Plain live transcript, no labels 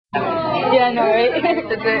Yeah, I know, right?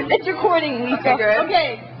 That's it. It's recording, Lisa. Okay, good. Okay.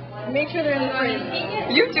 Make sure they're in the frame.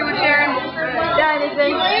 You too, Sharon. Yeah,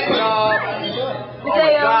 anything. Oh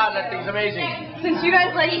my god, that thing's amazing. Since you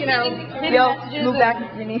guys like, you know, hidden Yo, messages move back, and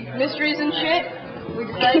Vinny. mysteries and shit, we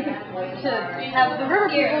decided to have the river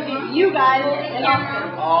people do you guys and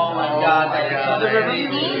Austin. Oh my god, the river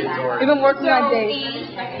people. We've been working on days.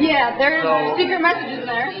 Yeah, there's So- secret messages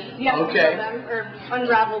there. You have to Okay. show them or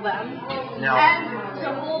unravel them. Now, And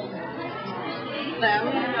to hold them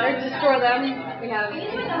or to store them, we have.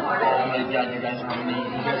 It's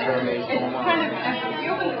kind of empty.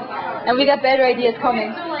 You open it. And we got better ideas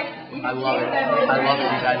coming. So like, you I can love take it. them I love it,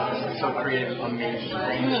 you guys. This is so creative, amazing.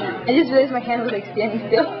 Thank you. I just realized my hand was like standing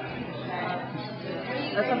still.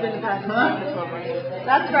 That's something to pass on.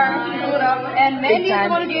 That's fair. Pull it up. And Mandy is the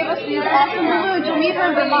one who gave us these awesome balloons. You'll meet her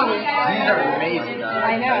in Vermont. These are amazing.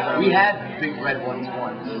 I know. We had big red ones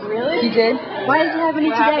once. Really? You did? Why doesn't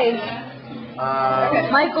it happen today?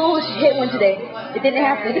 My goal was to hit one today. It didn't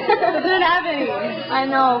happen. It didn't have any. I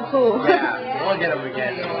know, cool. Yeah, we'll get them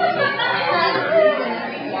again.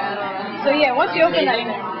 So yeah, once you open that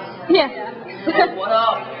thing. Yeah. What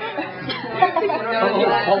up?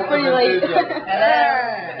 Pretty late.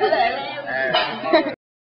 Hello.